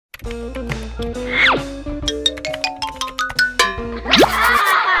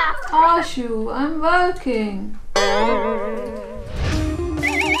Ashu, I'm working.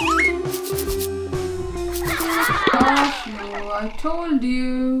 Ashu, I told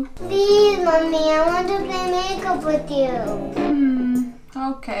you. Please, Mommy, I want to play makeup with you.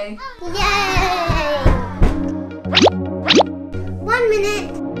 Okay. Yay! 1 minute.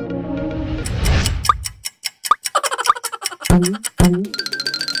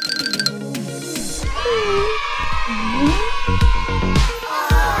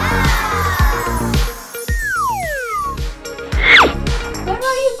 Where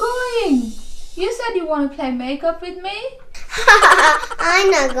are you going? You said you want to play makeup with me?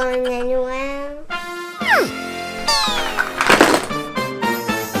 I'm not going anywhere.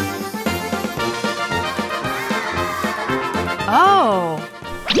 Oh!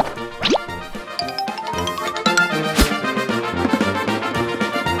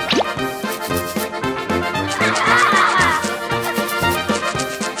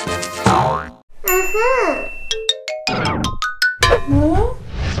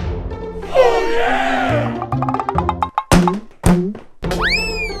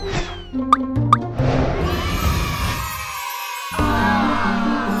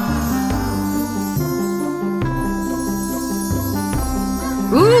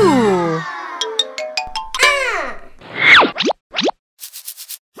 Ooh!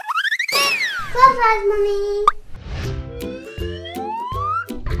 Close eyes, Mommy.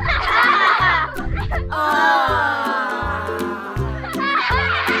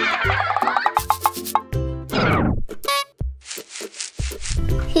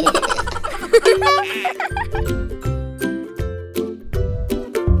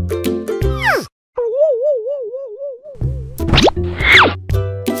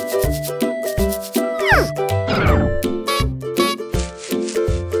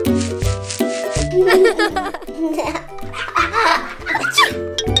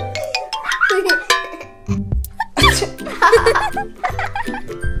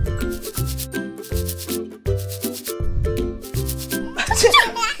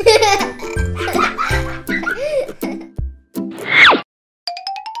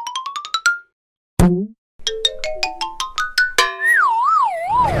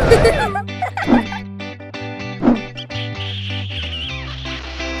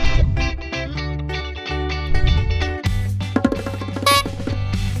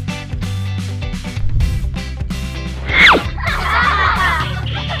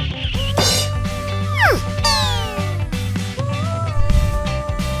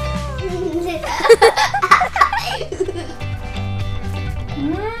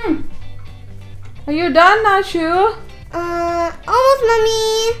 Are you done, Ashu? Almost,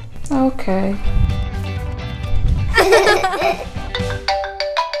 Mommy. Okay.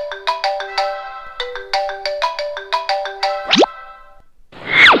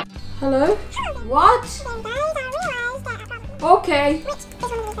 Hello? What? Okay.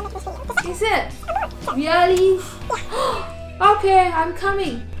 Is it? Really? Okay, I'm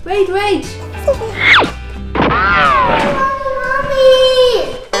coming. Wait. Mommy!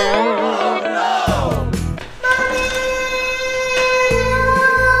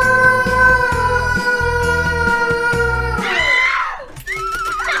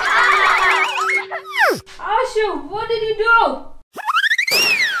 Ashu, what did you do?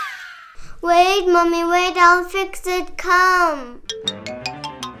 Wait, Mommy, wait, I'll fix it. Come.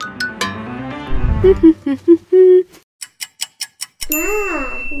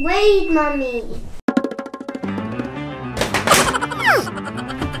 Wait, Mommy.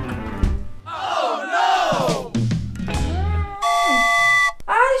 Oh no!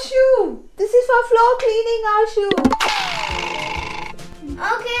 Ashu, this is for floor cleaning, Ashu.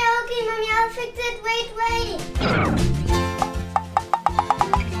 Okay, Mommy, I'll fix it. Wait.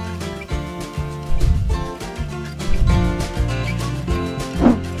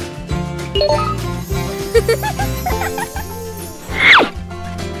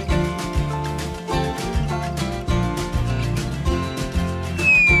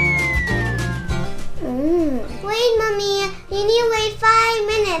 Wait, Mommy, you need to wait 5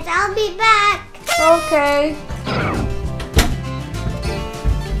 minutes. I'll be back. Okay.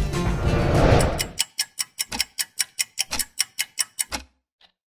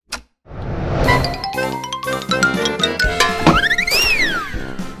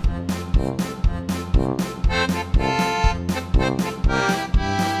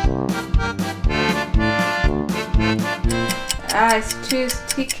 It's too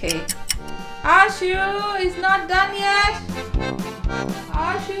sticky. Ashu, it's not done yet.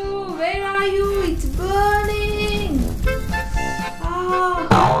 Ashu, where are you? It's burning.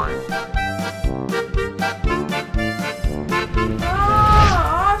 Ah.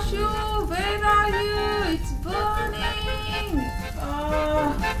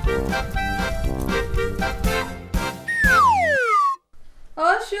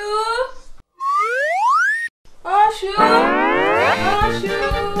 Ashu! Ashu!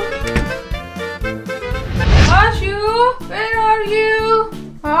 Ashu! Where are you?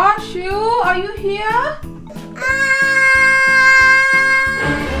 Ashu, are you here? Huh?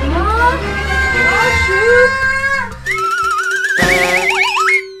 Ashu?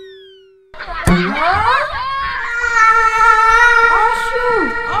 Huh? Ashu!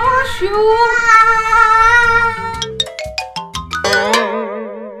 Ashu!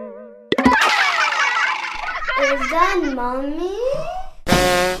 Is that mommy?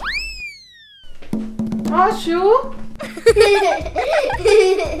 Ashu?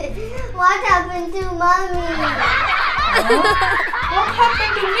 What happened to mommy? What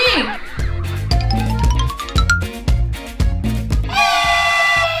happened to me?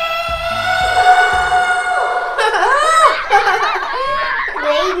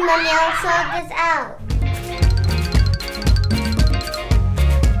 Wait, mommy, I'll sort this out.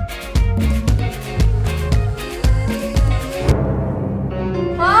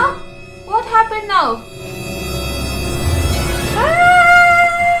 Huh? What happened now?